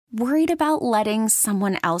Worried about letting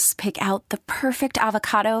someone else pick out the perfect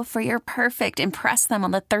avocado for your perfect impress them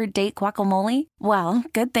on the third date guacamole? Well,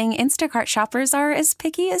 good thing Instacart shoppers are as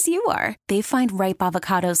picky as you are. They find ripe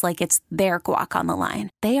avocados like it's their guac on the line.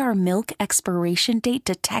 They are milk expiration date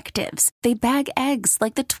detectives. They bag eggs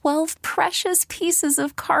like the 12 precious pieces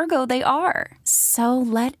of cargo they are. So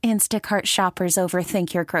let Instacart shoppers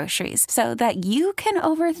overthink your groceries so that you can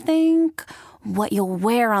overthink what you'll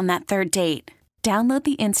wear on that third date. Download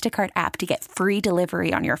the Instacart app to get free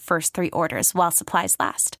delivery on your first 3 orders while supplies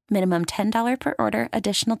last. Minimum $10 per order.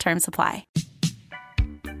 Additional terms apply.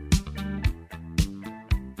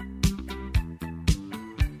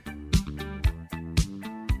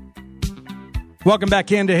 Welcome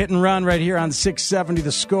back into Hit and Run right here on 670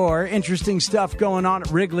 The Score. Interesting stuff going on at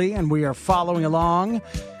Wrigley, and we are following along.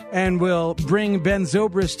 And we'll bring Ben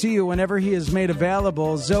Zobrist to you whenever he is made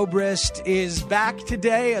available. Zobrist is back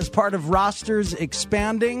today as part of rosters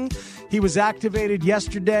expanding. He was activated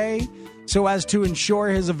yesterday so as to ensure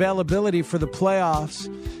his availability for the playoffs.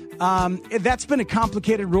 That's been a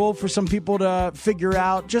complicated rule for some people to figure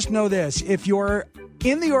out. Just know this. If you're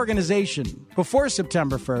in the organization before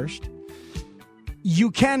September 1st,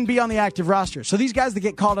 you can be on the active roster. So these guys that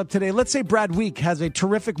get called up today, let's say Brad Week has a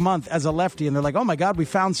terrific month as a lefty, and they're like, oh my God, we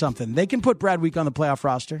found something. They can put Brad Week on the playoff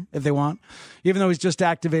roster if they want, even though he's just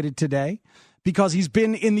activated today, because he's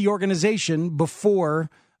been in the organization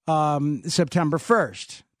before September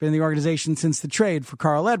 1st. Been in the organization since the trade for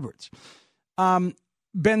Carl Edwards. Ben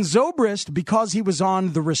Zobrist, because he was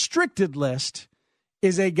on the restricted list,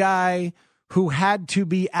 is a guy who had to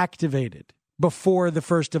be activated before the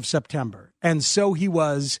 1st of September. And so he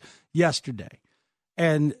was yesterday.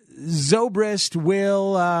 And Zobrist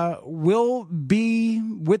will be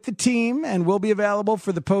with the team and will be available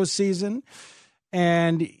for the postseason.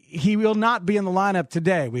 And he will not be in the lineup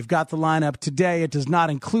today. We've got the lineup today. It does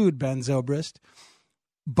not include Ben Zobrist,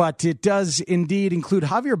 but it does indeed include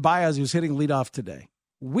Javier Baez, who's hitting leadoff today.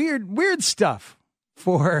 Weird stuff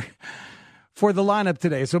for the lineup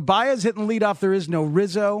today. So Baez hitting leadoff. There is no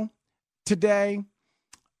Rizzo today.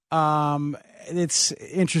 It's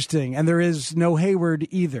interesting. And there is no Hayward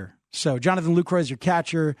either. So Jonathan Lucroy is your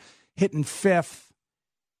catcher, hitting fifth.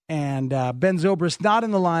 And Ben Zobrist not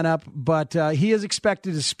in the lineup, but he is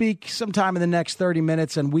expected to speak sometime in the next 30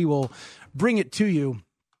 minutes, and we will bring it to you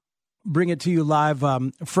live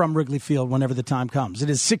from Wrigley Field whenever the time comes.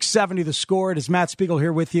 It is 670 The Score. It is Matt Spiegel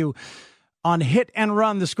here with you on Hit and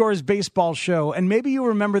Run, the Score's baseball show. And maybe you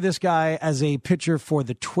remember this guy as a pitcher for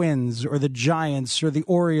the Twins or the Giants or the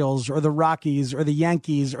Orioles or the Rockies or the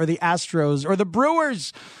Yankees or the Astros or the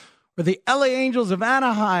Brewers or the LA Angels of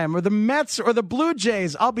Anaheim or the Mets or the Blue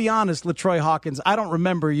Jays. I'll be honest, LaTroy Hawkins, I don't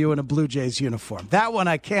remember you in a Blue Jays uniform. That one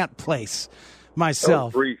I can't place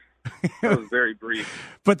myself. That was brief. That was very brief.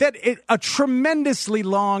 But a tremendously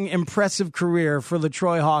long, impressive career for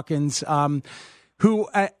LaTroy Hawkins, who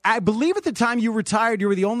I believe at the time you retired, you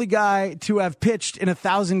were the only guy to have pitched in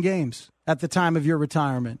 1,000 games at the time of your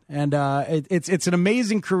retirement. And it's an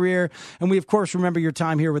amazing career. And we, of course, remember your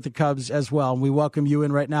time here with the Cubs as well. And we welcome you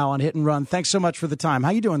in right now on Hit and Run. Thanks so much for the time.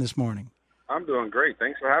 How you doing this morning? I'm doing great.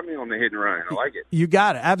 Thanks for having me on the Hit and Run. I like it. You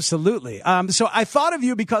got it. Absolutely. So I thought of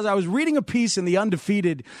you because I was reading a piece in The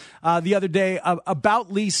Undefeated the other day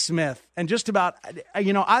about Lee Smith, and just about,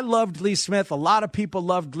 I loved Lee Smith. A lot of people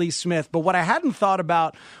loved Lee Smith. But what I hadn't thought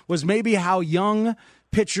about was maybe how young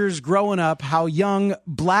pitchers growing up, how young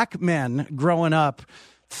black men growing up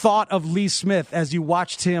thought of Lee Smith as you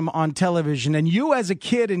watched him on television. And you as a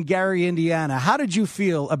kid in Gary, Indiana, how did you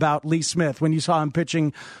feel about Lee Smith when you saw him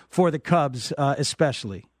pitching for the Cubs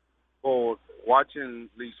especially? Well, watching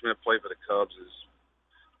Lee Smith play for the Cubs is,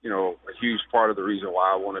 a huge part of the reason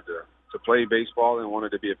why I wanted to play baseball and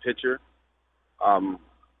wanted to be a pitcher.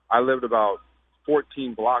 I lived about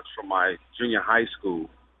 14 blocks from my junior high school,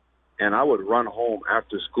 and I would run home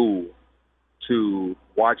after school to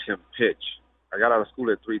watch him pitch. I got out of school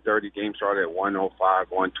at 3:30. Game started at 1:05,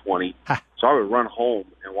 1:20. So I would run home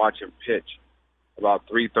and watch him pitch about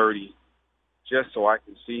 3:30 just so I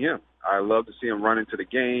can see him. I love to see him run into the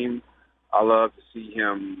game. I love to see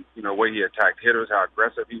him, way he attacked hitters, how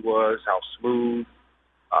aggressive he was, how smooth.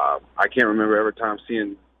 I can't remember every time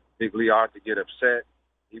seeing Big Lee Arthur get upset.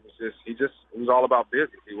 It was all about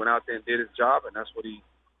business. He went out there and did his job, and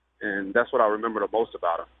that's what I remember the most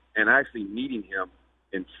about him. And actually meeting him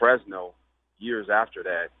in Fresno years after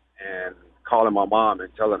that and calling my mom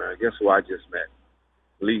and telling her, guess who I just met?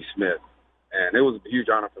 Lee Smith. And it was a huge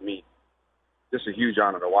honor for me. Just a huge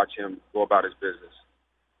honor to watch him go about his business.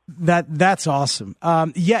 That's awesome.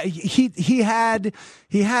 Yeah, he had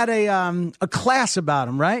a class about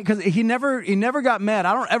him, right? Because he never got mad.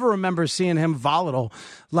 I don't ever remember seeing him volatile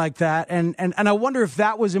like that. And I wonder if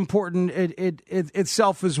that was important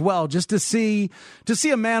itself as well, just to see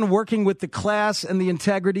a man working with the class and the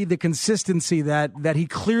integrity, the consistency that he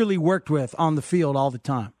clearly worked with on the field all the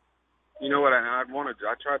time. You know what? I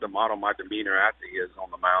tried to model my demeanor after he was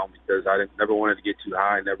on the mound because I never wanted to get too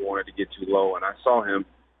high, never wanted to get too low, and I saw him.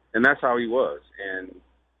 And that's how he was. And,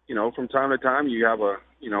 from time to time you have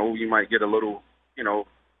you might get a little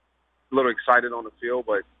excited on the field,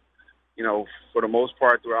 but, for the most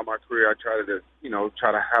part throughout my career, I try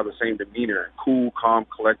to have the same demeanor, cool, calm,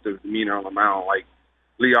 collective demeanor on the mound like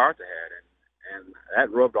Lee Arthur had. And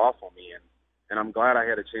that rubbed off on me. And I'm glad I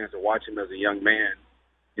had a chance to watch him as a young man,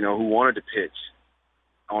 who wanted to pitch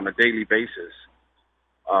on a daily basis,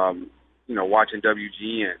 watching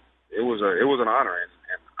WG, and it was an honor.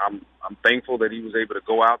 And I'm thankful that he was able to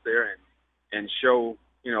go out there and show,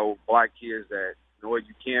 black kids that,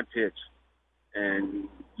 you can pitch and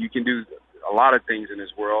you can do a lot of things in this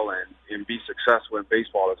world and be successful in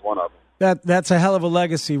baseball is one of them. That's a hell of a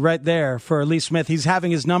legacy right there for Lee Smith. He's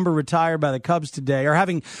having his number retired by the Cubs today, or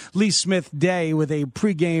having Lee Smith Day with a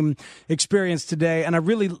pregame experience today. And I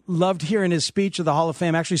really loved hearing his speech of the Hall of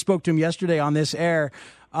Fame. I actually spoke to him yesterday on this air.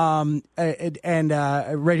 And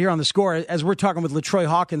right here on the Score, as we're talking with LaTroy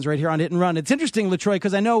Hawkins right here on Hit and Run. It's interesting, LaTroy,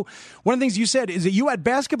 because I know one of the things you said is that you had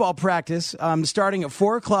basketball practice starting at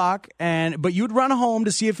 4:00, but you'd run home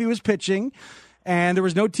to see if he was pitching, and there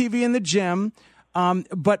was no TV in the gym.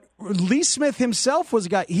 But Lee Smith himself was a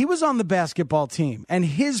guy, he was on the basketball team, and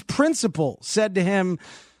his principal said to him,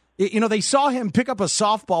 they saw him pick up a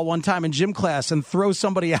softball one time in gym class and throw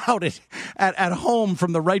somebody out at home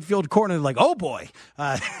from the right field corner. They're like, oh, boy,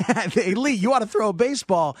 hey, Lee, you ought to throw a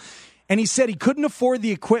baseball. And he said he couldn't afford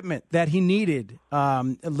the equipment that he needed,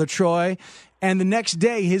 LaTroy. And the next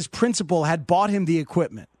day, his principal had bought him the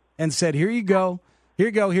equipment and said, here you go.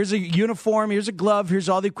 Here's a uniform. Here's a glove. Here's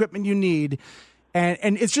all the equipment you need.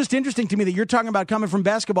 And it's just interesting to me that you're talking about coming from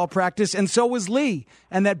basketball practice, and so was Lee,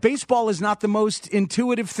 and that baseball is not the most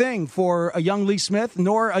intuitive thing for a young Lee Smith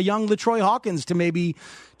nor a young LaTroy Hawkins to maybe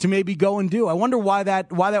go and do. I wonder why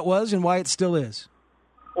that was and why it still is.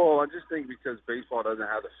 Well, I just think because baseball doesn't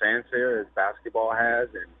have the fanfare as basketball has,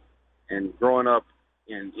 and growing up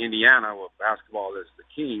in Indiana where basketball is the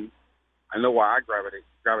king, I know why I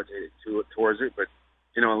gravitated towards it, but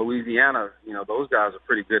in Louisiana, those guys are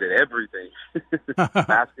pretty good at everything,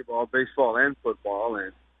 basketball, baseball, and football.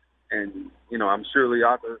 And I'm sure Lee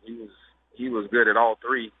Arthur, he was good at all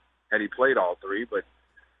three had he played all three. But,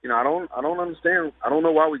 I don't understand. I don't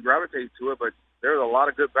know why we gravitate to it, but there's a lot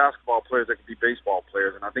of good basketball players that can be baseball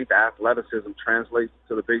players. And I think the athleticism translates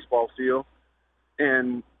to the baseball field.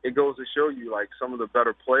 And it goes to show you, like, some of the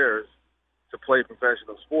better players to play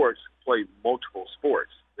professional sports play multiple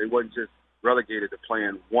sports. They wasn't just relegated to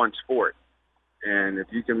playing one sport. And if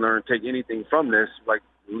you can take anything from this, like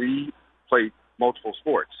Lee played multiple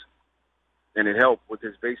sports, and it helped with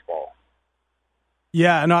his baseball.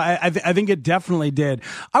 Yeah, no, I think it definitely did.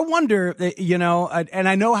 I wonder, and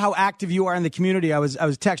I know how active you are in the community. I was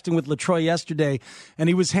texting with LaTroy yesterday, and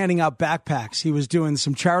he was handing out backpacks. He was doing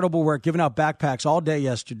some charitable work, giving out backpacks all day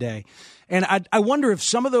yesterday. And I wonder if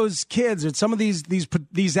some of those kids or some of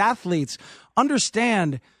these athletes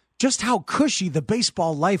understand just how cushy the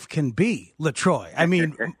baseball life can be, LaTroy. I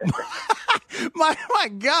mean, my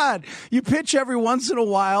God, you pitch every once in a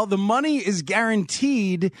while. The money is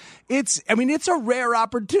guaranteed. It's a rare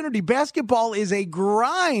opportunity. Basketball is a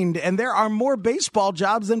grind, and there are more baseball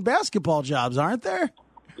jobs than basketball jobs, aren't there?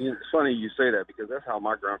 It's funny you say that because that's how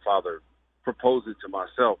my grandfather proposed it to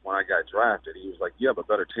myself when I got drafted. He was like, you have a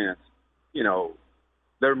better chance,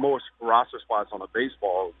 there are more roster spots on a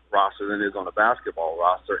baseball roster than is on a basketball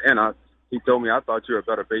roster. And he told me, I thought you were a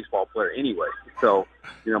better baseball player anyway. So,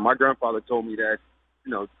 my grandfather told me that,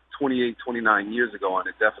 28, 29 years ago, and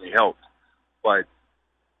it definitely helped. But,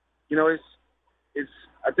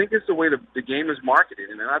 I think it's the way the game is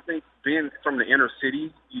marketed. And I think being from the inner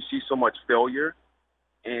city, you see so much failure,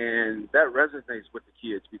 and that resonates with the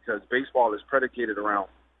kids because baseball is predicated around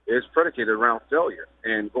failure,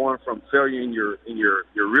 and going from failure in your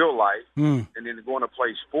real life and then going to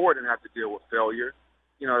play sport and have to deal with failure,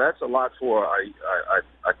 that's a lot for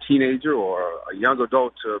a teenager or a young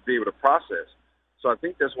adult to be able to process. So I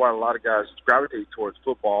think that's why a lot of guys gravitate towards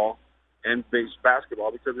football and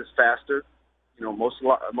basketball because it's faster. Most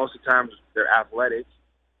of the times they're athletic,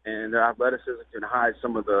 and their athleticism can hide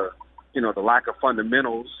some of the lack of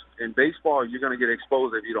fundamentals. In baseball, you're going to get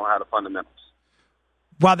exposed if you don't have the fundamentals.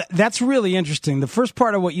 Wow, that's really interesting. The first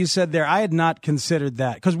part of what you said there, I had not considered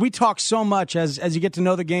that, because we talk so much as you get to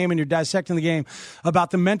know the game and you're dissecting the game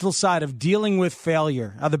about the mental side of dealing with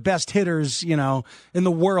failure. How the best hitters, in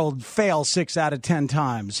the world fail 6 out of 10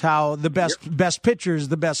 times. How the best pitchers,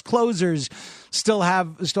 the best closers still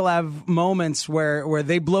have moments where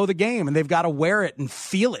they blow the game and they've got to wear it and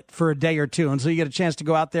feel it for a day or two until you get a chance to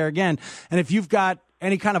go out there again. And if you've got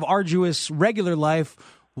any kind of arduous regular life,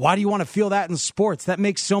 why do you want to feel that in sports? That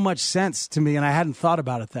makes so much sense to me, and I hadn't thought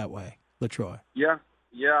about it that way, LaTroy. Yeah.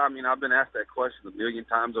 I mean, I've been asked that question a million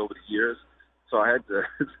times over the years, so I had to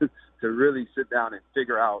to really sit down and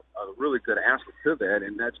figure out a really good answer to that,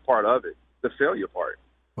 and that's part of it, the failure part.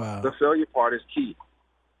 Wow. The failure part is key,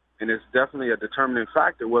 and it's definitely a determining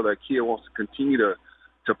factor whether a kid wants to continue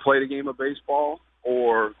to play the game of baseball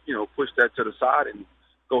or, push that to the side and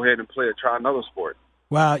go ahead and try another sport.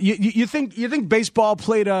 Wow, you think baseball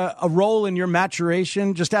played a role in your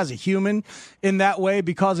maturation just as a human in that way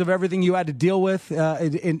because of everything you had to deal with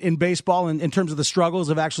in baseball in terms of the struggles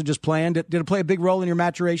of actually just playing? Did it play a big role in your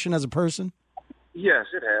maturation as a person? Yes,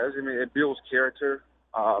 it has. I mean, it builds character.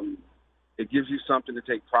 It gives you something to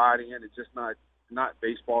take pride in. It's just not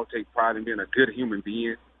baseball. Take pride in being a good human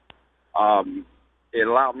being. It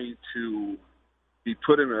allowed me to be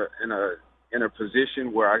put in a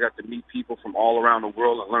position where I got to meet people from all around the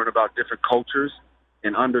world and learn about different cultures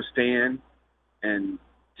and understand and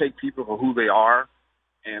take people for who they are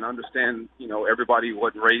and understand, everybody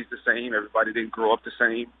wasn't raised the same. Everybody didn't grow up the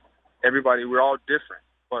same. We're all different.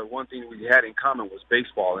 But one thing we had in common was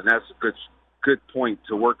baseball, and that's a good point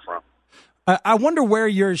to work from. I wonder where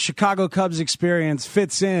your Chicago Cubs experience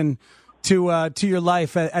fits in to your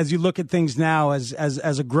life as you look at things now as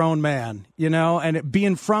a grown man, and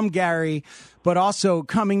being from Gary, but also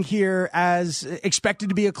coming here as expected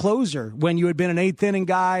to be a closer when you had been an eighth inning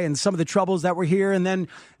guy and some of the troubles that were here. And then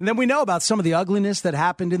we know about some of the ugliness that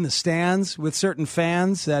happened in the stands with certain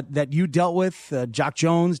fans that you dealt with, Jock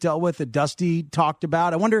Jones dealt with, that Dusty talked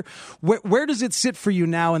about. I wonder, where does it sit for you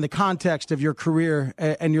now in the context of your career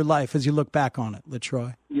and your life as you look back on it,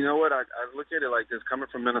 LaTroy? You know what? I look at it like this, coming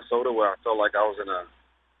from Minnesota, where I felt like I was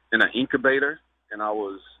in an incubator, and I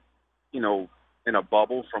was, in a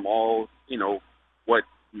bubble from all, what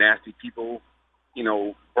nasty people,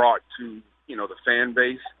 brought to, the fan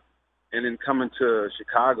base. And then coming to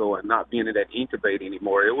Chicago and not being in that incubator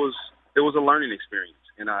anymore, it was a learning experience.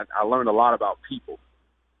 And I learned a lot about people.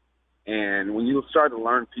 And when you start to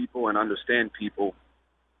learn people and understand people,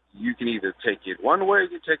 you can either take it one way or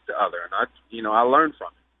you take the other. And I learned from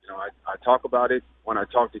it. I talk about it when I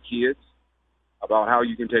talk to kids about how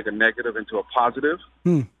you can take a negative into a positive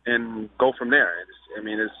and go from there.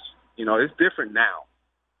 It's different now.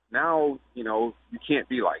 Now, you can't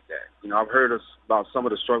be like that. I've heard about some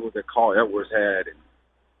of the struggles that Carl Edwards had,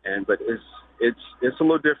 but it's a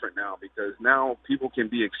little different now because now people can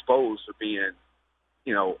be exposed for being,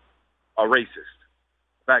 a racist.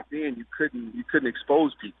 Back then, you couldn't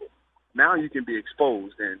expose people. Now you can be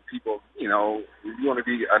exposed, and people, if you want to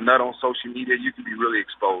be a nut on social media, you can be really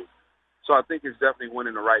exposed. So I think it's definitely went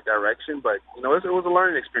in the right direction, but, it was a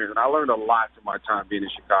learning experience, and I learned a lot from my time being in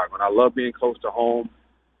Chicago, and I love being close to home,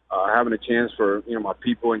 having a chance for, my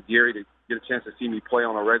people and Gary to get a chance to see me play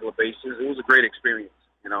on a regular basis. It was a great experience.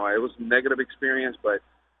 It was a negative experience, but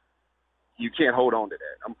you can't hold on to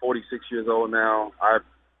that. I'm 46 years old now.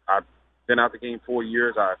 I've been out the game 4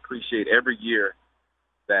 years. I appreciate every year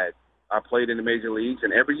that I played in the major leagues,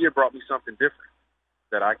 and every year brought me something different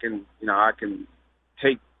that I can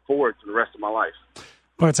take forward to the rest of my life.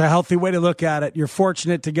 Well, it's a healthy way to look at it. You're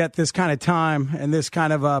fortunate to get this kind of time and this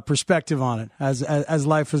kind of perspective on it as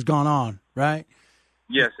life has gone on, right?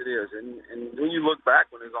 Yes, it is. And when you look back,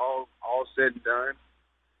 when it's all said and done,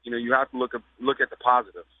 you have to look at the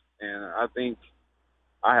positives. And I think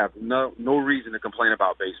I have no reason to complain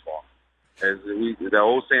about baseball. As the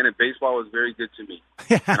old saying in baseball is very good to me.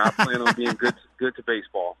 And I plan on being good to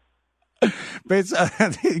baseball.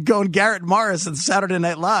 Going Garrett Morris and Saturday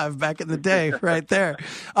Night Live back in the day, right there.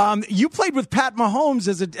 You played with Pat Mahomes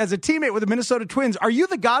as a teammate with the Minnesota Twins. Are you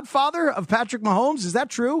the godfather of Patrick Mahomes? Is that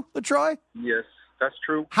true, LaTroy? Yes, that's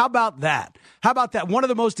true. How about that? One of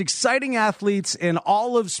the most exciting athletes in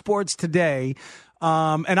all of sports today.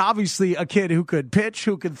 And obviously a kid who could pitch,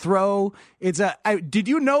 who could throw. Did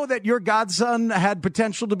you know that your godson had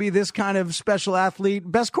potential to be this kind of special athlete,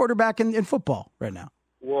 best quarterback in football right now?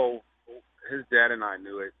 Well, his dad and I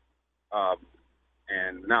knew it.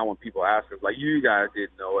 And now when people ask us, like, you guys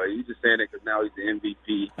didn't know it. You just saying it because now he's the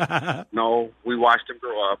MVP. No, we watched him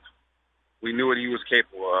grow up. We knew what he was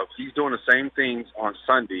capable of. He's doing the same things on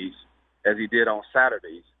Sundays as he did on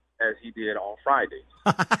Saturdays as he did on Fridays.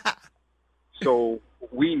 So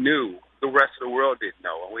we knew, the rest of the world didn't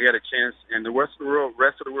know, and we had a chance, and the rest of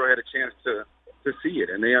the world had a chance to see it,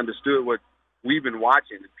 and they understood what we've been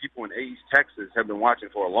watching. And people in East Texas have been watching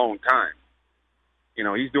for a long time. You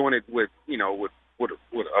know, he's doing it with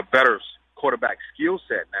a better quarterback skill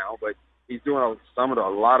set now, but he's doing a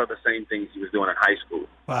lot of the same things he was doing in high school.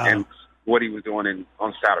 Wow. And what he was doing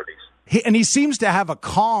on Saturdays. He seems to have a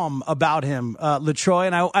calm about him, LaTroy.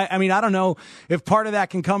 And I mean, I don't know if part of that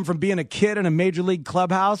can come from being a kid in a major league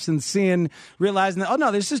clubhouse and realizing that, oh,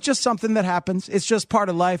 no, this is just something that happens. It's just part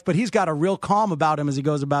of life. But he's got a real calm about him as he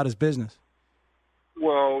goes about his business.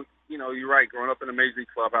 Well, you know, you're right. Growing up in a major league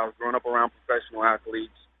clubhouse, growing up around professional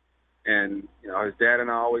athletes, and, you know, his dad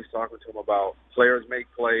and I always talking to him about players make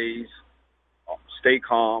plays, stay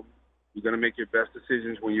calm. You're going to make your best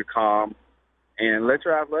decisions when you're calm. And let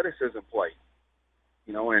your athleticism play,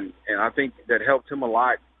 you know, and I think that helped him a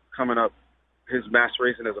lot coming up. His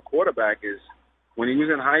maturation as a quarterback is when he was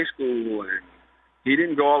in high school and he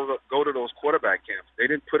didn't go to those quarterback camps. They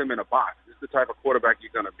didn't put him in a box. This is the type of quarterback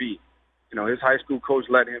you're going to be. You know, his high school coach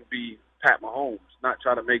let him be Pat Mahomes, not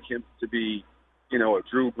try to make him to be, you know, a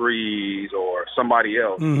Drew Brees or somebody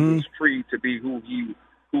else. Mm-hmm. He was free to be who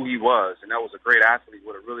he was, and that was a great athlete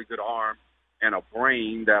with a really good arm and a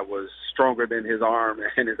brain that was stronger than his arm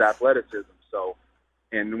and his athleticism. So,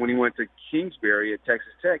 and when he went to Kingsbury at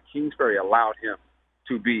Texas Tech, Kingsbury allowed him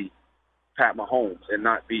to be Pat Mahomes and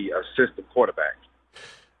not be a system quarterback.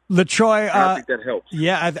 LaTroy, I think that helps.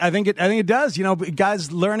 Yeah, I think it does. You know,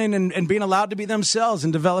 guys learning and being allowed to be themselves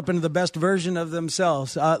and develop into the best version of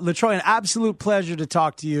themselves. LaTroy, an absolute pleasure to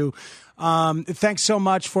talk to you. Thanks so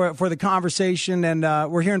much for the conversation.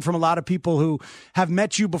 And we're hearing from a lot of people who have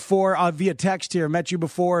met you before via text here, met you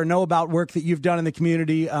before, know about work that you've done in the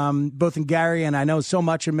community, both in Gary and I know so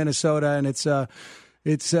much in Minnesota. And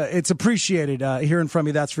it's appreciated hearing from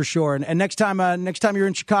you, that's for sure. And next time you're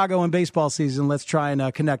in Chicago in baseball season, let's try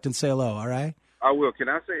and connect and say hello, all right? I will. Can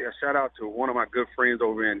I say a shout-out to one of my good friends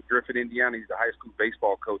over in Griffin, Indiana? He's a high school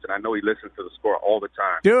baseball coach, and I know he listens to the Score all the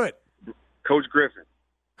time. Do it. Coach Griffin.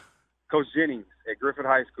 Coach Jennings at Griffith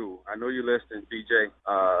High School. I know you're listening, BJ.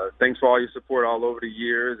 Thanks for all your support all over the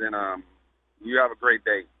years, and you have a great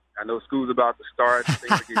day. I know school's about to start.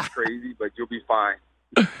 Things are getting crazy, but you'll be fine.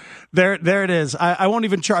 There it is. I won't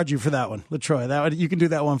even charge you for that one, LaTroy. You can do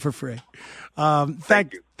that one for free.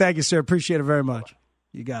 Thank you, sir. Appreciate it very much.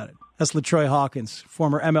 You got it. That's LaTroy Hawkins,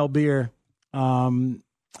 former MLBer, and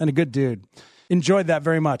a good dude. Enjoyed that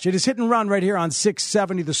very much. It is Hit and Run right here on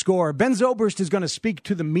 670 The Score. Ben Zobrist is going to speak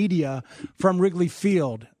to the media from Wrigley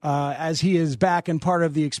Field as he is back and part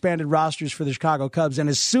of the expanded rosters for the Chicago Cubs. And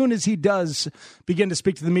as soon as he does begin to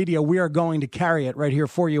speak to the media, we are going to carry it right here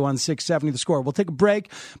for you on 670 The Score. We'll take a break,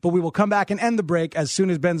 but we will come back and end the break as soon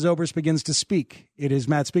as Ben Zobrist begins to speak. It is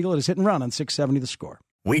Matt Spiegel. It is Hit and Run on 670 The Score.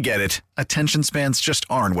 We get it. Attention spans just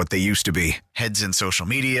aren't what they used to be. Heads in social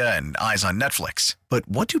media and eyes on Netflix. But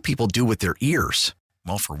what do people do with their ears?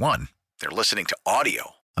 Well, for one, they're listening to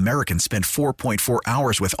audio. Americans spend 4.4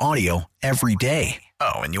 hours with audio every day.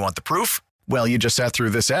 Oh, and you want the proof? Well, you just sat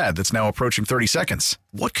through this ad that's now approaching 30 seconds.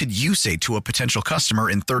 What could you say to a potential customer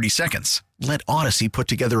in 30 seconds? Let Odyssey put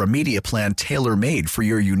together a media plan tailor-made for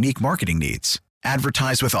your unique marketing needs.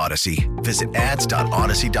 Advertise with Odyssey. Visit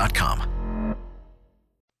ads.odyssey.com.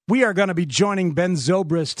 We are going to be joining Ben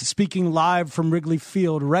Zobrist speaking live from Wrigley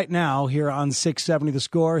Field right now here on 670 The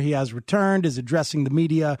Score. He has returned, is addressing the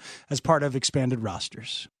media as part of expanded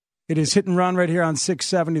rosters. It is Hit and Run right here on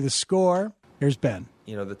 670 The Score. Here's Ben.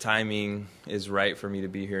 You know, the timing is right for me to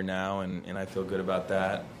be here now, and I feel good about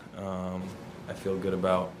that. I feel good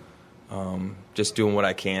about just doing what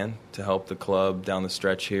I can to help the club down the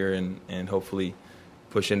stretch here and hopefully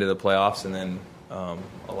push into the playoffs and then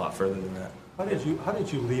a lot further than that. How did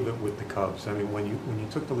you leave it with the Cubs? I mean, when you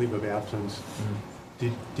took the leave of absence,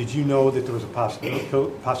 did you know that there was a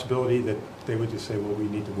possibility that they would just say, well, we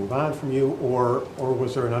need to move on from you, or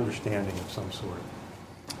was there an understanding of some sort?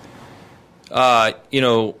 You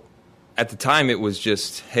know, at the time it was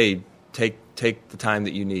just, hey, take the time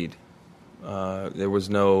that you need. There was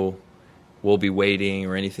no, we'll be waiting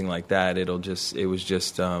or anything like that. It was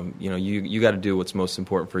just, you know, you got to do what's most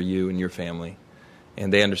important for you and your family.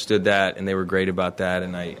 And they understood that, and they were great about that,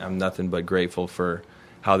 and I'm nothing but grateful for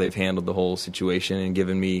how they've handled the whole situation and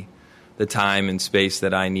given me the time and space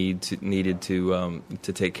that I needed to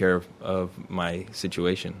take care of my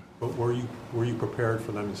situation. But were you prepared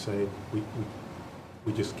for them to say,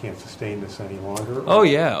 we just can't sustain this any longer? Oh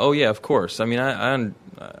yeah, of course. I mean,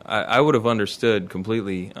 I would have understood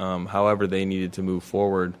completely. However, they needed to move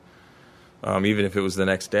forward. even if it was the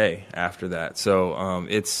next day after that. So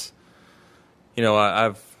it's,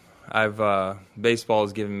 baseball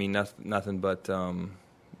has given me nothing but,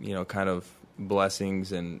 kind of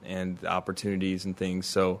blessings and opportunities and things.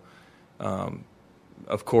 So,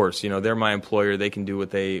 of course, they're my employer. They can do what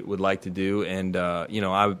they would like to do. And,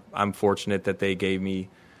 I'm fortunate that they gave me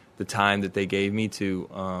the time that they gave me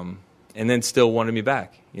to, and then still wanted me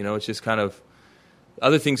back. It's just kind of,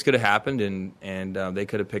 other things could have happened, and they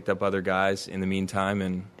could have picked up other guys in the meantime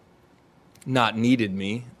and not needed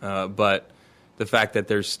me. But the fact that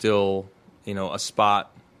there's still, a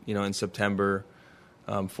spot, in September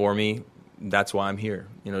for me, that's why I'm here,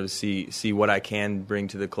 to see what I can bring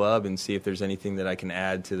to the club and see if there's anything that I can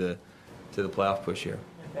add to the playoff push here.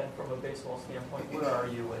 And Ben, from a baseball standpoint, where are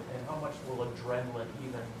you, and how much will adrenaline,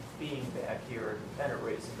 even being back here and pennant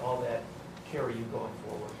racing, all that carry you going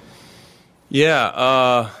forward?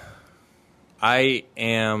 Yeah, I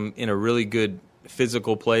am in a really good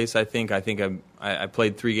physical place. I think I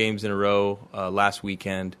played 3 games in a row last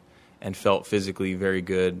weekend and felt physically very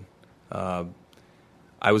good.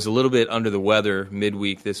 I was a little bit under the weather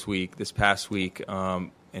midweek this past week,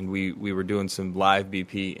 and we were doing some live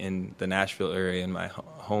BP in the Nashville area, in my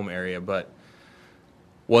home area, but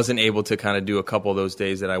wasn't able to kind of do a couple of those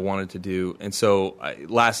days that I wanted to do. And so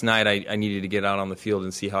last night I needed to get out on the field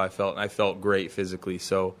and see how I felt, and I felt great physically.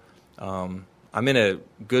 So I'm in a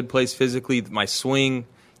good place physically. My swing,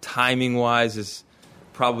 timing-wise, is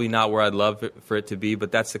probably not where I'd love for it to be, but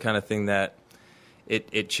that's the kind of thing that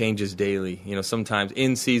it changes daily. Sometimes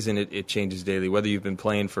in season it changes daily. Whether you've been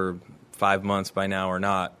playing for 5 months by now or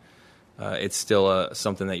not, it's still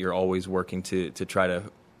something that you're always working to try to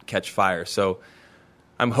catch fire. So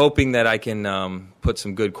I'm hoping that I can put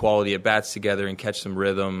some good quality at bats together and catch some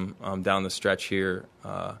rhythm down the stretch here.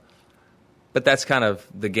 But that's kind of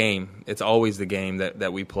the game. It's always the game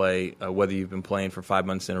that we play, whether you've been playing for 5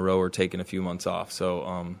 months in a row or taking a few months off.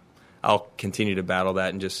 So I'll continue to battle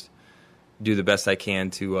that and just do the best I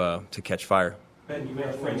can to catch fire. Ben, you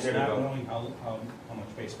mentioned you're not knowing how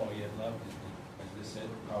much baseball you have left. Is this it?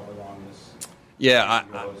 How long this? Yeah,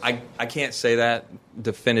 I can't say that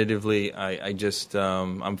definitively. I just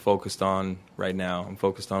I'm focused on right now. I'm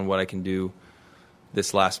focused on what I can do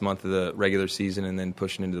this last month of the regular season and then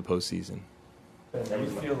pushing into the postseason. Ben, do you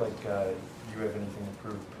feel like you have anything to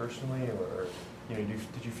prove personally, or did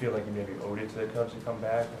you feel like you maybe owed it to the Cubs to come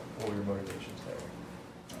back? What were your motivations there?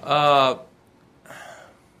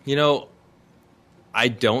 I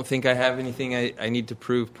don't think I have anything I need to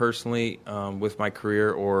prove personally with my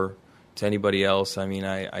career or to anybody else. I mean,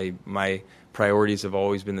 my priorities have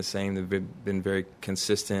always been the same. They've been very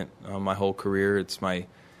consistent my whole career. It's my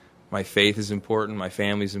faith is important, my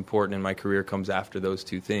family is important, and my career comes after those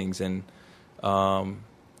two things. And, I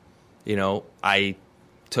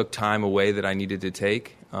took time away that I needed to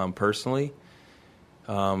take personally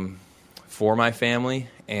for my family,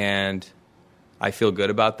 and I feel good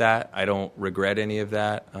about that. I don't regret any of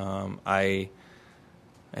that. I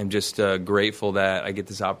am just grateful that I get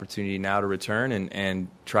this opportunity now to return and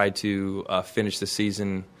try to finish the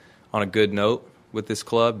season on a good note with this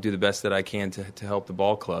club, do the best that I can to help the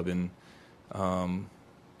ball club. And,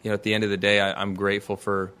 at the end of the day, I'm grateful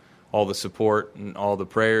for all the support and all the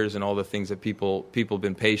prayers and all the things that people have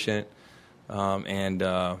been patient. They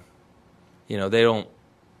don't,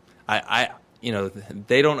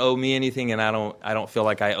 they don't owe me anything, and I don't feel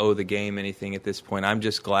like I owe the game anything at this point. I'm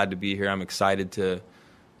just glad to be here. I'm excited to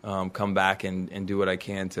come back and do what I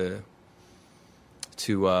can to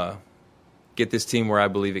get this team where I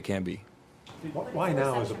believe it can be. Why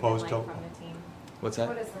now as opposed to... What's that?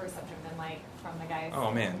 What has the reception been like from the guys? Oh,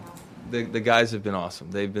 man. The guys have been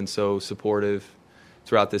awesome. They've been so supportive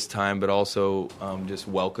throughout this time, but also just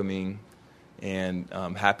welcoming and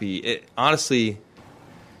happy. Honestly,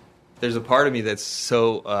 there's a part of me that's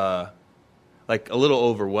so a little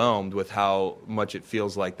overwhelmed with how much it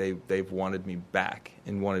feels like they've wanted me back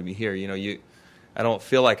and wanted me here. I don't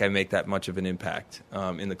feel like I make that much of an impact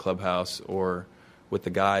in the clubhouse or with the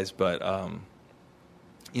guys, but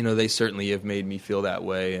they certainly have made me feel that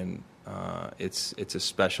way, and it's a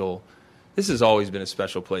special. This has always been a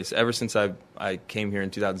special place. Ever since I came here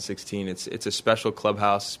in 2016, it's a special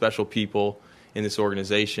clubhouse, special people in this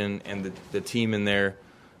organization, and the team in there.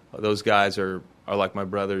 Those guys are like my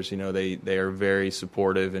brothers. They are very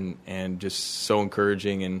supportive and just so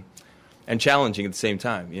encouraging and challenging at the same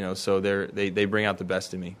time. So they bring out the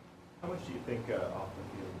best in me. How much do you think off the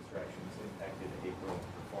field distractions impacted April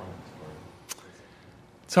performance for you?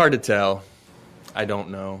 It's hard to tell. I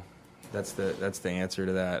don't know. That's the answer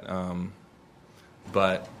to that.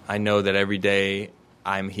 But I know that every day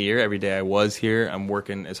I'm here. Every day I was here. I'm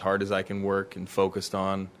working as hard as I can work and focused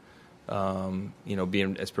on,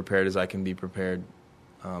 being as prepared as I can be prepared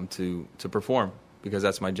to perform, because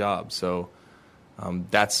that's my job. So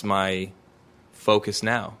that's my focus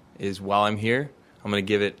now, is while I'm here, I'm going to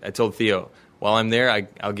give it. I told Theo, while I'm there,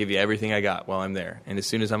 I'll give you everything I got while I'm there. And as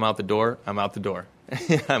soon as I'm out the door, I'm out the door.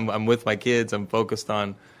 I'm with my kids. I'm focused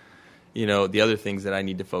on, the other things that I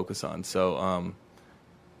need to focus on. So,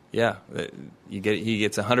 he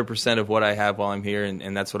gets 100% of what I have while I'm here,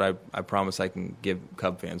 and that's what I promise I can give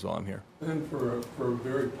Cub fans while I'm here. And for a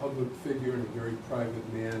very public figure and a very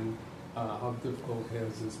private man, how difficult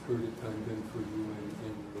has this period of time been for you and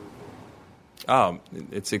your family?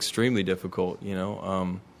 It's extremely difficult. You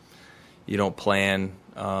don't plan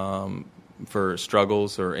for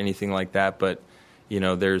struggles or anything like that, but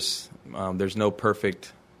there's no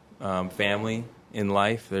perfect family in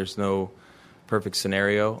life. There's no perfect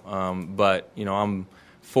scenario, but I'm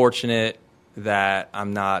fortunate that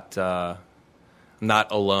I'm not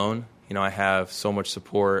alone. I have so much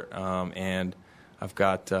support, and I've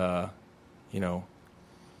got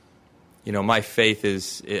my faith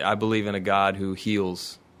is, I believe in a God who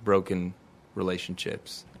heals broken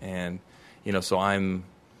relationships, and so I'm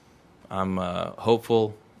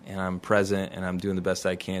hopeful, and I'm present, and I'm doing the best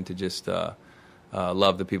I can to just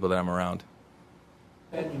love the people that I'm around.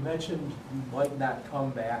 And you mentioned you might not come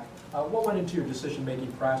back. What went into your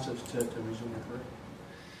decision-making process to resume your career?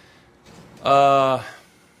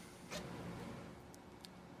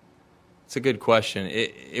 It's a good question.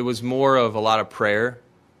 It was more of a lot of prayer,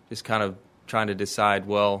 just kind of trying to decide,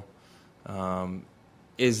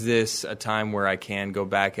 is this a time where I can go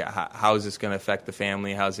back? How is this going to affect the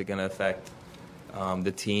family? How is it going to affect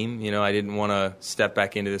the team? I didn't want to step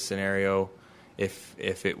back into this scenario if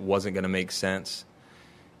it wasn't going to make sense.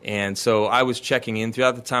 And so I was checking in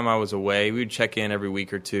throughout the time I was away. We would check in every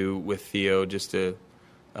week or two with Theo just to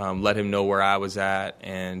let him know where I was at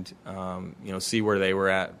and, see where they were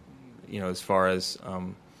at, as far as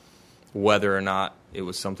whether or not it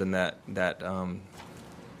was something that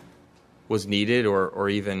was needed or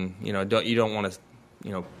even, you don't want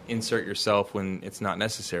to, insert yourself when it's not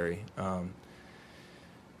necessary.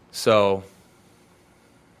 So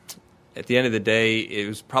at the end of the day, it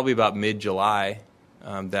was probably about mid-July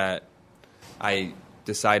that I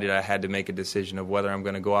decided I had to make a decision of whether I'm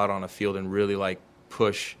going to go out on a field and really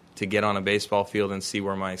push to get on a baseball field and see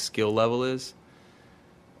where my skill level is.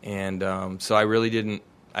 And so I really didn't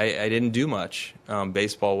do much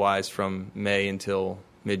baseball-wise from May until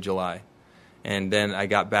mid-July. And then I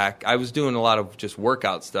got back. I was doing a lot of just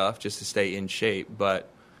workout stuff just to stay in shape, but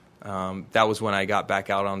that was when I got back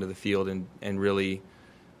out onto the field and really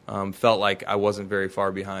felt like I wasn't very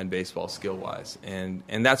far behind baseball skill-wise. And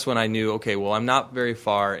that's when I knew, okay, well, I'm not very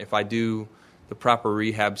far. If I do the proper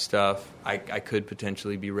rehab stuff, I could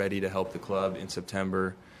potentially be ready to help the club in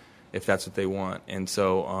September if that's what they want. And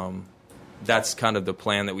so that's kind of the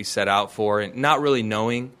plan that we set out for, and not really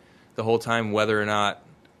knowing the whole time whether or not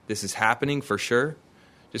this is happening for sure,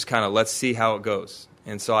 just kind of let's see how it goes.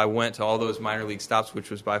 And so I went to all those minor league stops, which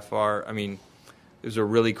was by far, it was a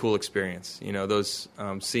really cool experience. Those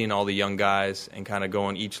seeing all the young guys and kind of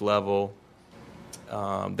going each level,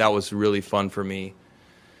 that was really fun for me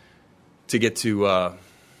to get to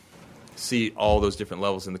see all those different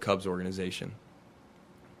levels in the Cubs organization.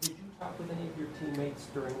 Did you talk with any of your teammates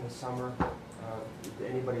during the summer?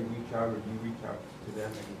 Did anybody reach out, or did you reach out to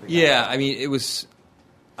them? Yeah, it was.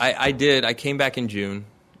 I did. I came back in June,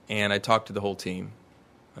 and I talked to the whole team.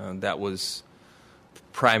 That was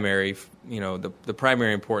primary, the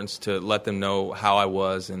primary importance, to let them know how I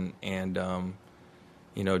was and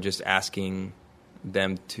just asking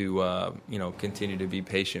them to, continue to be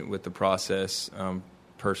patient with the process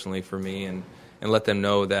personally for me and let them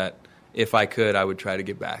know that if I could, I would try to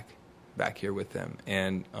get back here with them.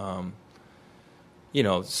 And,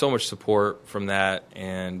 so much support from that.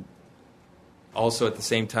 And also at the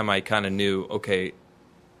same time, I kind of knew, okay,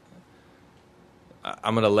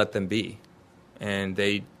 I'm going to let them be. And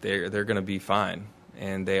they're going to be fine,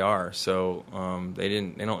 and they are. So they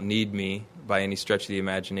don't need me by any stretch of the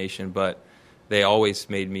imagination, but they always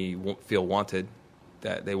made me feel wanted,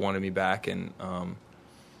 that they wanted me back, and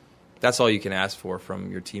that's all you can ask for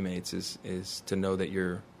from your teammates is to know that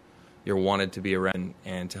you're wanted to be around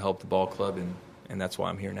and to help the ball club, and that's why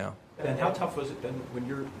I'm here now. And how tough was it then when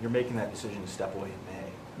you're making that decision to step away in May?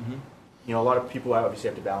 Mm-hmm. A lot of people obviously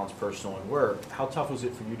have to balance personal and work. How tough was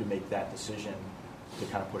it for you to make that decision to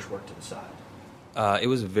kind of push work to the side? It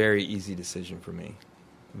was a very easy decision for me,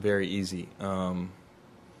 very easy,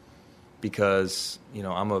 because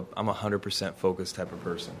I'm a 100% focused type of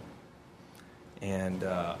person, And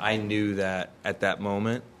I knew that at that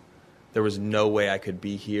moment, there was no way I could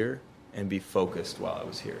be here and be focused while I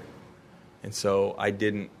was here. And so I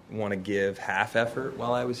didn't want to give half effort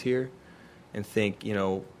while I was here and think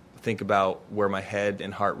about where my head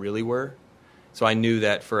and heart really were. So I knew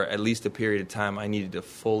that for at least a period of time, I needed to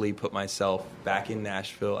fully put myself back in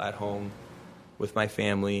Nashville at home with my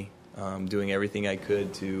family, doing everything I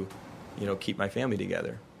could to, keep my family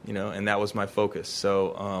together, and that was my focus.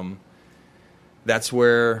 So that's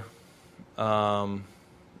where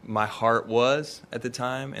my heart was at the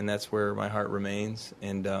time, and that's where my heart remains.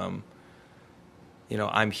 And, I'm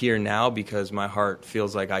here now because my heart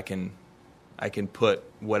feels like I can put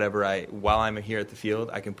whatever while I'm here at the field,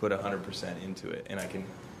 I can put 100% into it, and I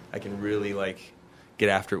can really get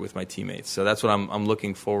after it with my teammates. So that's what I'm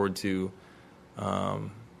looking forward to,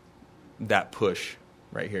 that push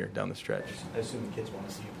right here down the stretch. I assume the kids want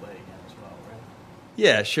to see you play again as well, right?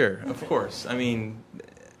 Yeah, sure, of course. I mean,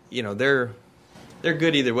 they're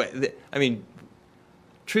good either way. I mean,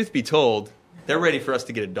 truth be told, they're ready for us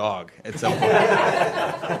to get a dog at some point. If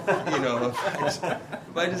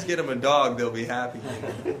I just get them a dog, they'll be happy.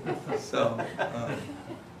 So,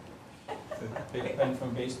 And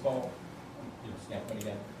from baseball, standpoint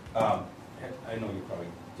again, I know you're probably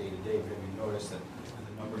day to day, but have you noticed that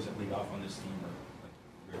the numbers that lead off on this team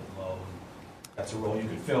are very low? And that's a role you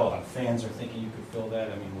could fill. Fans are thinking you could fill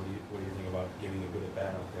that. I mean, what do you think about giving a good at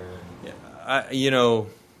bat out there?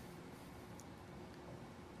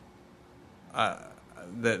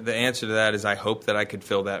 The answer to that is I hope that I could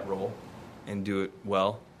fill that role and do it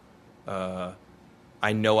well. I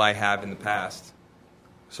know I have in the past,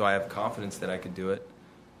 so I have confidence that I could do it.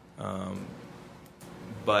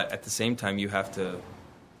 But at the same time, you have to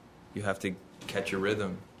catch your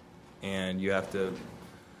rhythm, and you have to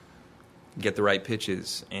get the right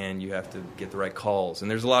pitches, and you have to get the right calls.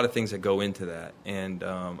 And there's a lot of things that go into that. And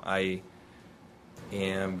I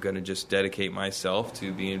am going to just dedicate myself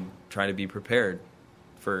to trying to be prepared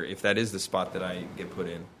for if that is the spot that I get put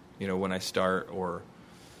in, when I start.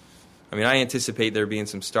 I anticipate there being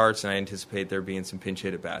some starts, and I anticipate there being some pinch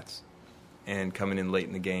hit at bats and coming in late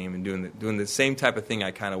in the game and doing the same type of thing I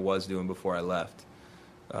kind of was doing before I left.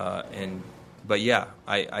 But yeah,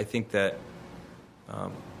 I think that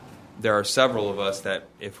there are several of us that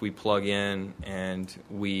if we plug in and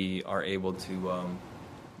we are able to,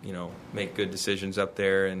 make good decisions up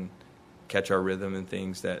there and catch our rhythm and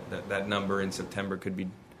things, that number in September could be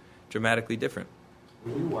dramatically different.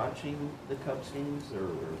 Were you watching the Cubs games or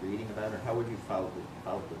reading about it, or how would you follow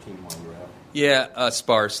the team while you were out? Yeah,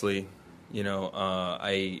 sparsely.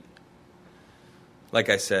 Like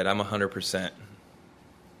I said, I'm 100%.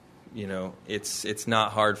 It's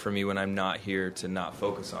not hard for me when I'm not here to not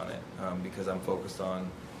focus on it because I'm focused on,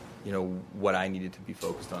 what I needed to be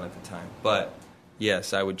focused on at the time. But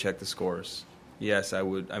yes, I would check the scores. Yes, I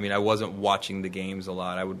would. I wasn't watching the games a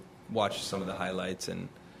lot. I would watch some of the highlights and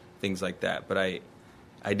things like that. But I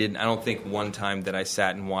don't think one time that I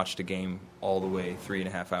sat and watched a game all the way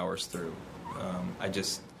 3.5 hours through.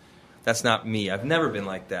 That's not me. I've never been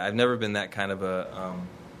like that. I've never been that kind of a.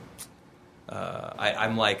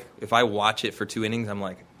 I'm like, if I watch it for 2 innings, I'm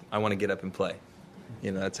like, I want to get up and play.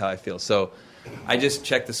 That's how I feel. So I just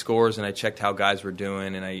checked the scores and I checked how guys were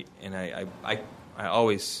doing, and I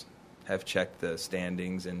always have checked the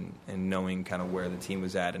standings and knowing kind of where the team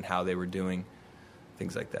was at and how they were doing,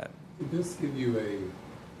 things like that. Did this give you a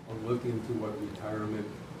look into what retirement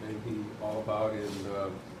may be all about in a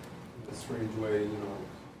strange way,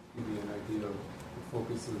 give you an idea of the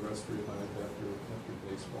focus of the rest of your life after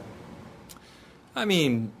baseball?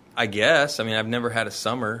 I guess. I've never had a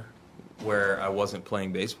summer where I wasn't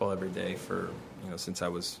playing baseball every day for, since I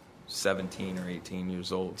was 17 or 18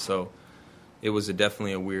 years old. So it was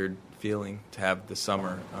definitely a weird feeling to have the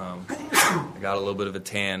summer. I got a little bit of a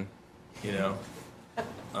tan,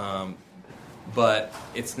 but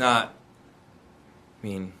it's not,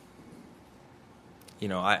 I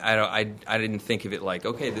didn't think of it like,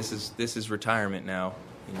 okay, this is retirement now.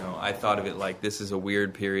 I thought of it like this is a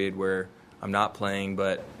weird period where I'm not playing,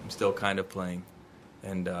 but I'm still kind of playing.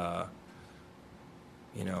 And,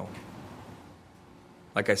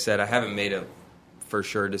 like I said, I haven't made a for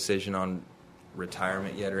sure decision on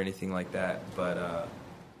retirement yet or anything like that. But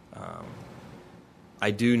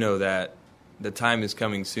I do know that the time is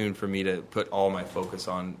coming soon for me to put all my focus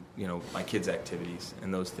on, my kids' activities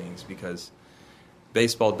and those things, because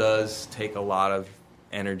baseball does take a lot of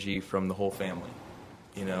energy from the whole family,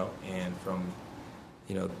 and from,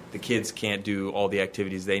 the kids can't do all the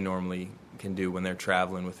activities they normally can do when they're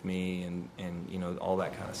traveling with me and all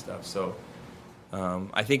that kind of stuff. So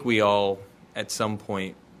I think we all, at some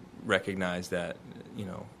point, recognize that,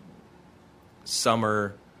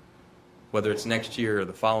 summer, whether it's next year or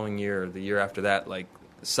the following year or the year after that, like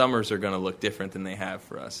summers are going to look different than they have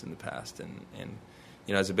for us in the past. And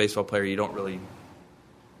as a baseball player, you don't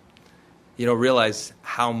realize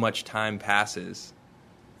how much time passes,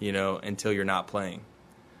 until you're not playing.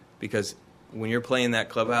 Because when you're playing that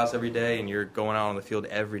clubhouse every day and you're going out on the field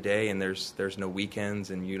every day and there's no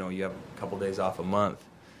weekends and, you have a couple days off a month,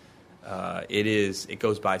 it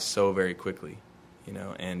goes by so very quickly,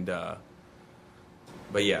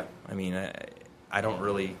 but yeah, I mean, I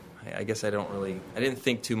didn't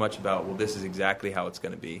think too much about, well, this is exactly how it's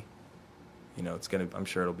going to be. I'm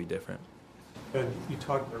sure it'll be different. And you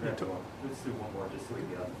talked. Let's do one more just so we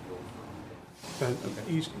get on the field. And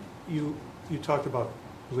you talked about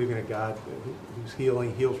believing in a God who's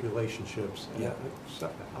heals relationships. And yeah.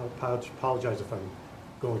 I'll apologize if I'm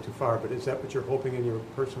going too far, but is that what you're hoping in your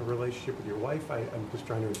personal relationship with your wife? I'm just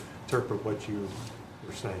trying to interpret what you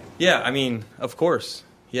were saying. Yeah, I mean, of course,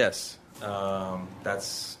 yes.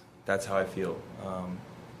 That's how I feel.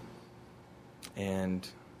 And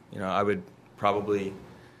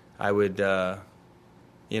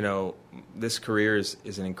this career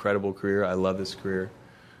is an incredible career. I love this career.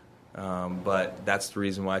 But that's the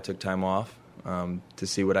reason why I took time off, to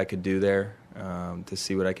see what I could do there, to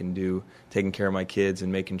see what I can do taking care of my kids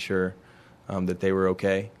and making sure that they were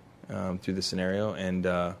okay through the scenario. And,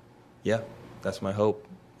 that's my hope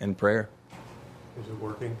and prayer. Is it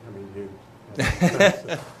working? I mean,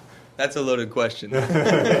 That's a loaded question.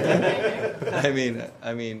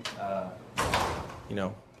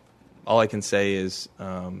 All I can say is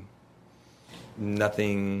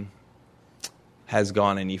nothing has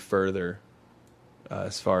gone any further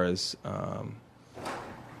as far as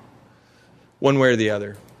one way or the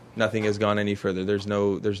other. Nothing has gone any further. There's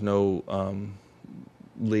no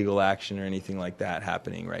legal action or anything like that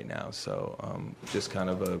happening right now. So just kind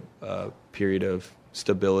of a period of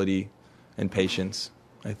stability and patience,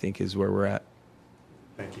 I think, is where we're at.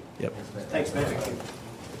 Thank you. Yep. Thanks, Ben.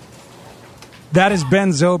 That is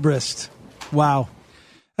Ben Zobrist. Wow.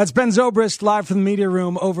 That's Ben Zobrist live from the media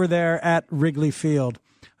room over there at Wrigley Field.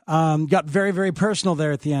 Got very, very personal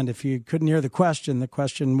there at the end. If you couldn't hear the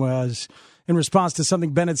question was in response to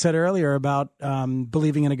something Ben had said earlier about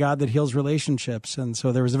believing in a God that heals relationships. And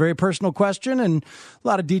so there was a very personal question, and a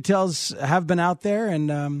lot of details have been out there.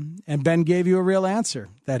 And Ben gave you a real answer,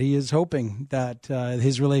 that he is hoping that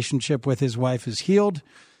his relationship with his wife is healed.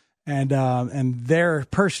 And they're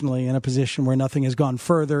personally in a position where nothing has gone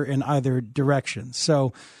further in either direction.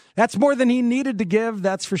 So that's more than he needed to give,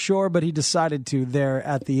 that's for sure, but he decided to there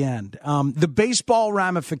at the end. The baseball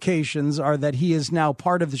ramifications are that he is now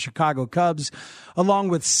part of the Chicago Cubs, along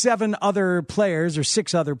with 6 other players.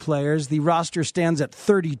 The roster stands at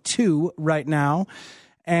 32 right now.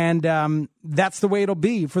 And that's the way it'll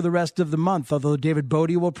be for the rest of the month, although David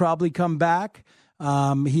Bodie will probably come back.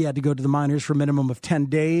 He had to go to the minors for a minimum of 10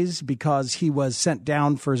 days because he was sent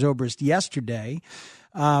down for Zobrist yesterday.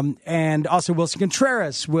 And also Wilson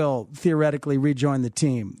Contreras will theoretically rejoin the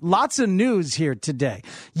team. Lots of news here today.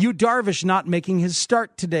 Yu Darvish not making his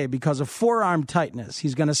start today because of forearm tightness.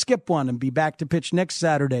 He's going to skip one and be back to pitch next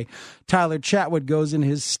Saturday. Tyler Chatwood goes in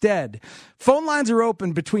his stead. Phone lines are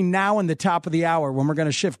open between now and the top of the hour when we're going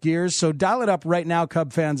to shift gears. So dial it up right now,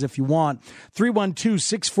 Cub fans, if you want.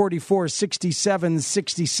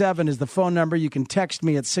 312-644-6767 is the phone number. You can text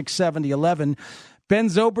me at 67011. Ben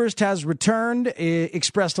Zobrist has returned,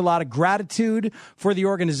 expressed a lot of gratitude for the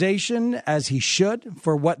organization, as he should,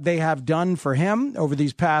 for what they have done for him over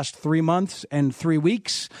these past 3 months and 3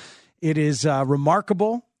 weeks. It is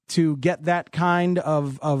remarkable to get that kind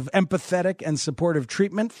of empathetic and supportive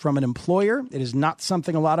treatment from an employer. It is not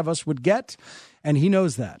something a lot of us would get, and he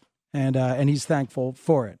knows that, and he's thankful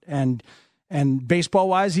for it. And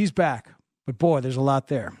baseball-wise, he's back. But, boy, there's a lot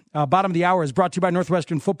there. Bottom of the hour is brought to you by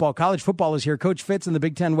Northwestern Football. College football is here. Coach Fitz and the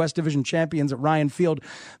Big Ten West Division champions at Ryan Field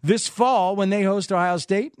this fall when they host Ohio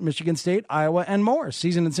State, Michigan State, Iowa, and more.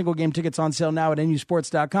 Season and single-game tickets on sale now at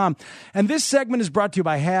nusports.com. And this segment is brought to you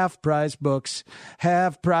by Half Price Books.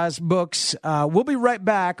 Half Price Books. We'll be right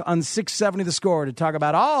back on 670 The Score to talk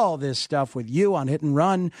about all this stuff with you on Hit and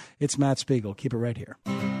Run. It's Matt Spiegel. Keep it right here.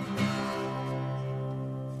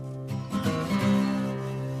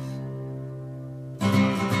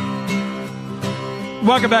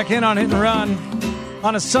 Welcome back in on Hit and Run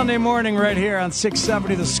on a Sunday morning right here on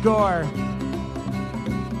 670 The Score.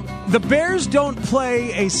 The Bears don't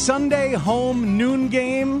play a Sunday home noon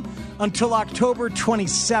game until October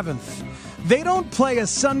 27th. They don't play a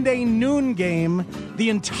Sunday noon game the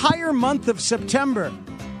entire month of September.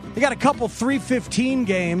 They got a couple 3:15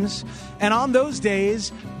 games, and on those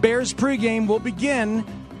days, Bears pregame will begin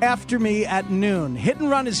after me at noon. Hit and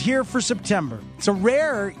Run is here for September. It's a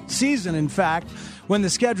rare season, in fact, when the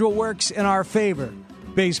schedule works in our favor,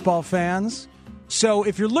 baseball fans. So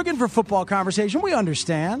if you're looking for football conversation, we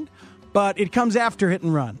understand, but it comes after Hit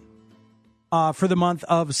and Run for the month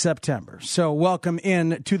of September. So welcome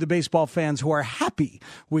in to the baseball fans who are happy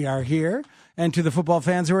we are here, and to the football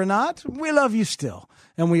fans who are not, we love you still,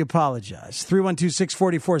 and we apologize.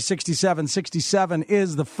 312-644-6767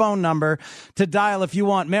 is the phone number to dial if you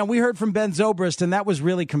want. Man, we heard from Ben Zobrist, and that was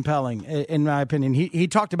really compelling, in my opinion. He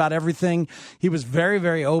talked about everything. He was very,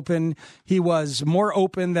 very open. He was more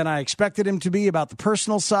open than I expected him to be about the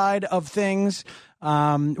personal side of things.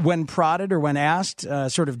 When prodded or when asked,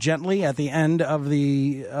 sort of gently at the end of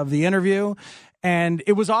the interview. And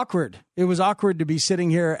it was awkward. It was awkward to be sitting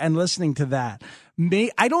here and listening to that.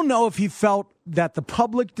 I don't know if he felt that the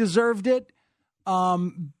public deserved it,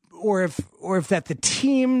 or if that the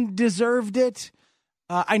team deserved it.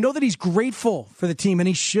 I know that he's grateful for the team, and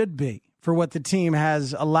he should be, for what the team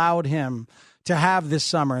has allowed him to have this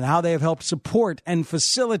summer and how they have helped support and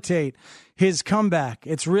facilitate his comeback.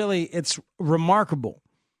 It's remarkable.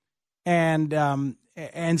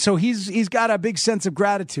 And so he's got a big sense of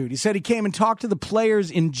gratitude. He said he came and talked to the players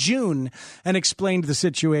in June and explained the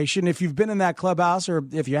situation. If you've been in that clubhouse, or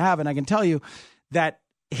if you haven't, I can tell you that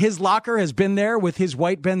his locker has been there with his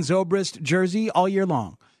white Ben Zobrist jersey all year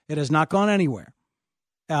long. It has not gone anywhere.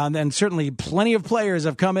 And certainly plenty of players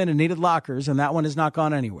have come in and needed lockers, and that one has not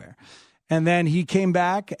gone anywhere. And then he came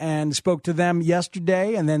back and spoke to them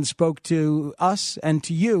yesterday, and then spoke to us and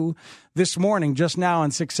to you this morning, just now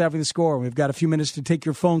on 670 The Score. We've got a few minutes to take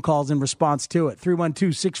your phone calls in response to it.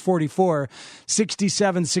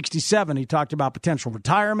 312-644-6767. He talked about potential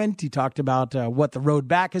retirement. He talked about what the road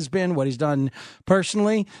back has been, what he's done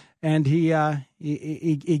personally. And he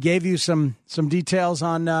gave you some details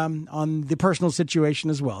on the personal situation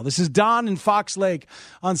as well. This is Don in Fox Lake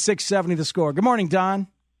on 670 The Score. Good morning, Don.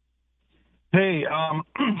 Hey,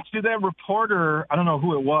 to that reporter, I don't know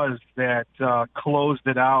who it was that closed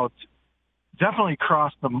it out, definitely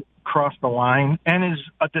crossed the line and is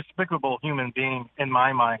a despicable human being in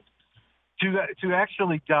my mind. To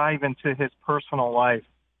actually dive into his personal life.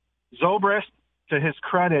 Zobrist, to his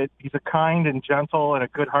credit, he's a kind and gentle and a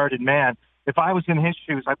good-hearted man. If I was in his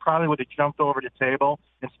shoes, I probably would have jumped over the table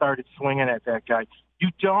and started swinging at that guy. You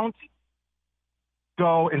don't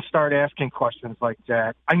go and start asking questions like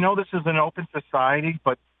that. I know this is an open society,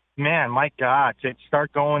 but man, my God, to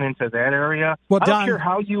start going into that area. Well, I don't care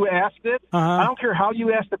how you asked it. I don't care how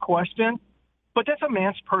you asked the question, but that's a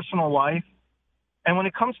man's personal life. And when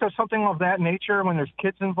it comes to something of that nature, when there's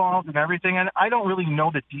kids involved and everything, and I don't really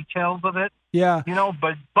know the details of it. Yeah. You know,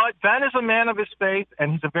 but Ben is a man of his faith,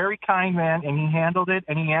 and he's a very kind man, and he handled it,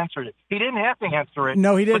 and he answered it. He didn't have to answer it.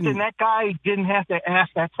 No, he didn't. But then that guy didn't have to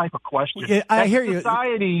ask that type of question. Yeah, I hear you.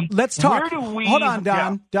 Society, let's talk. Where do we, hold on,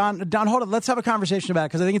 Don. Yeah. Don, hold on. Let's have a conversation about it,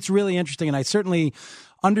 because I think it's really interesting, and I certainly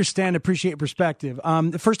understand, appreciate perspective.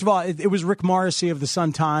 First of all, it was Rick Morrissey of the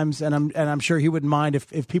Sun-Times, and I'm sure he wouldn't mind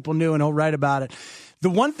if people knew, and he'll write about it.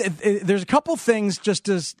 There's a couple things just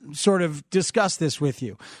to sort of discuss this with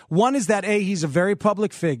you. One is that, A, he's a very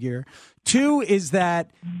public figure. Two is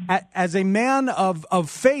that as a man of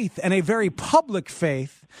faith and a very public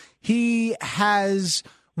faith, he has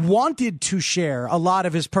wanted to share a lot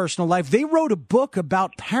of his personal life. They wrote a book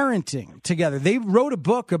about parenting together. They wrote a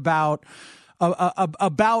book about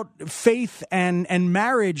faith and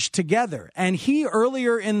marriage together. And he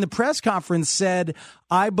earlier in the press conference said,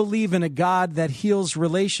 I believe in a God that heals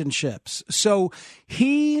relationships. So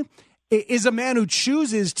he is a man who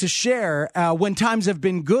chooses to share when times have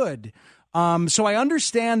been good. So I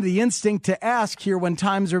understand the instinct to ask here when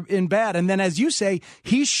times are in bad. And then, as you say,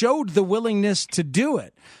 he showed the willingness to do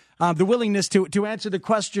it. The willingness to answer the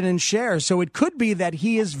question and share. So it could be that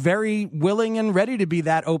he is very willing and ready to be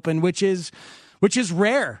that open, which is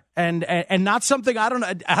rare and not something I don't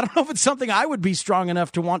know if it's something I would be strong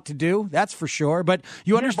enough to want to do. That's for sure. But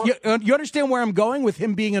you understand where I'm going with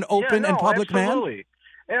him being an open and public man?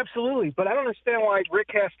 Absolutely. But I don't understand why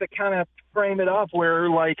Rick has to kind of frame it up where,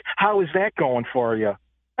 like, how is that going for you?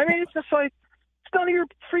 I mean, it's just like, it's none of your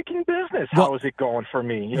freaking business. How is it going for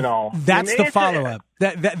me? You know, that's the follow-up.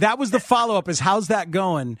 That was the follow-up, is how's that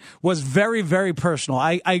going, was very, very personal.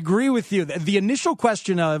 I agree with you. The initial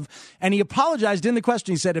question of, and he apologized in the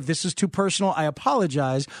question, he said, if this is too personal, I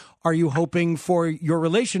apologize. Are you hoping for your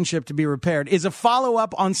relationship to be repaired? Is a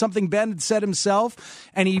follow-up on something Ben had said himself,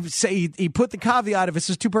 and he put the caveat, if this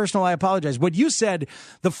is too personal, I apologize. What you said,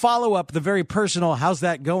 the follow-up, the very personal, how's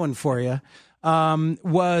that going for you?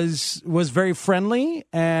 was very friendly,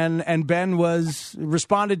 and Ben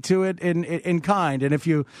responded to it in kind. And if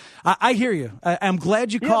you, I hear you. I'm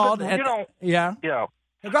glad you called. But, yeah. Go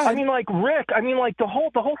ahead. I mean, like Rick. I mean, like the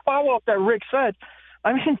whole follow up that Rick said.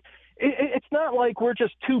 I mean, it's not like we're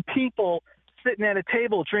just two people sitting at a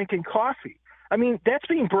table drinking coffee. I mean, that's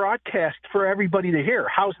being broadcast for everybody to hear.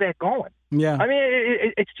 How's that going? Yeah. I mean,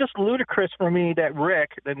 it's just ludicrous for me that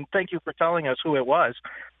Rick, and thank you for telling us who it was.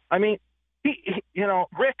 I mean,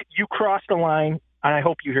 Rick, you crossed the line, and I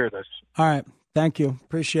hope you hear this. All right. Thank you.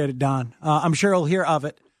 Appreciate it, Don. I'm sure he'll hear of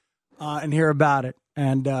it and hear about it,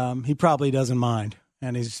 and he probably doesn't mind,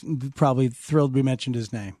 and he's probably thrilled we mentioned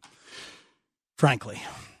his name, frankly.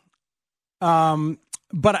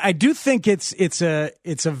 But I do think it's a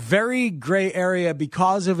very gray area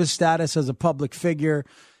because of his status as a public figure,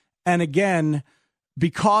 and again,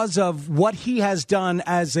 because of what he has done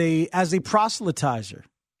as a proselytizer.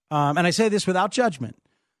 And I say this without judgment,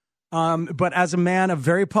 but as a man of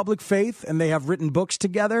very public faith, and they have written books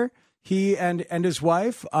together, he and his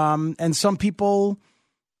wife, and some people,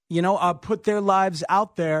 put their lives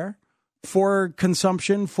out there for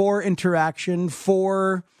consumption, for interaction,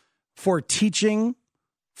 for teaching,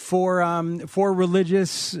 for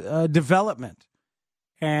religious development.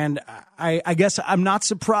 And I guess I'm not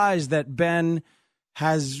surprised that Ben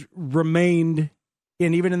has remained,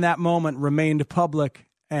 and even in that moment, remained public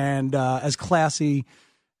and as classy,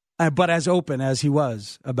 but as open as he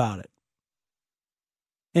was about it.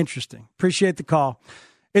 Interesting. Appreciate the call.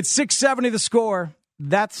 It's 670 The Score.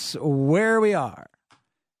 That's where we are.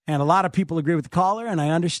 And a lot of people agree with the caller, and I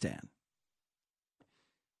understand.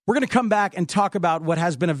 We're going to come back and talk about what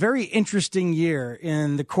has been a very interesting year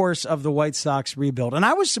in the course of the White Sox rebuild. And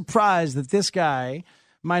I was surprised that this guy,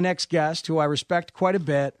 my next guest, who I respect quite a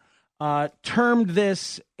bit, termed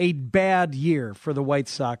this a bad year for the White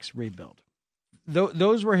Sox rebuild.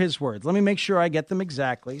 Those were his words. Let me make sure I get them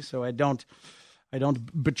exactly so I don't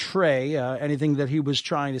betray anything that he was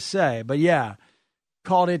trying to say. But yeah,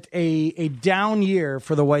 called it a down year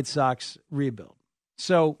for the White Sox rebuild.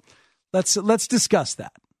 So let's discuss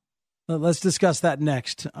that. Let's discuss that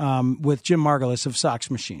next with Jim Margalus of Sox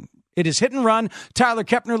Machine. It is Hit and Run. Tyler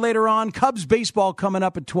Kepner later on. Cubs baseball coming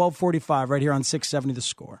up at 12:45 right here on 670 The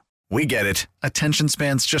Score. We get it. Attention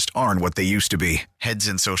spans just aren't what they used to be. Heads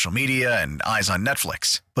in social media and eyes on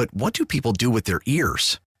Netflix. But what do people do with their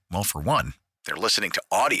ears? Well, for one, they're listening to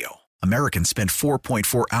audio. Americans spend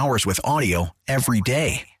 4.4 hours with audio every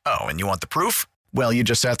day. Oh, and you want the proof? Well, you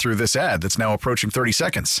just sat through this ad that's now approaching 30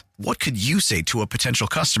 seconds. What could you say to a potential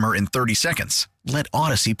customer in 30 seconds? Let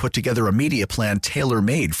Odyssey put together a media plan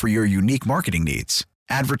tailor-made for your unique marketing needs.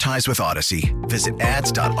 Advertise with Odyssey. Visit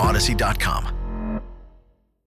ads.odyssey.com.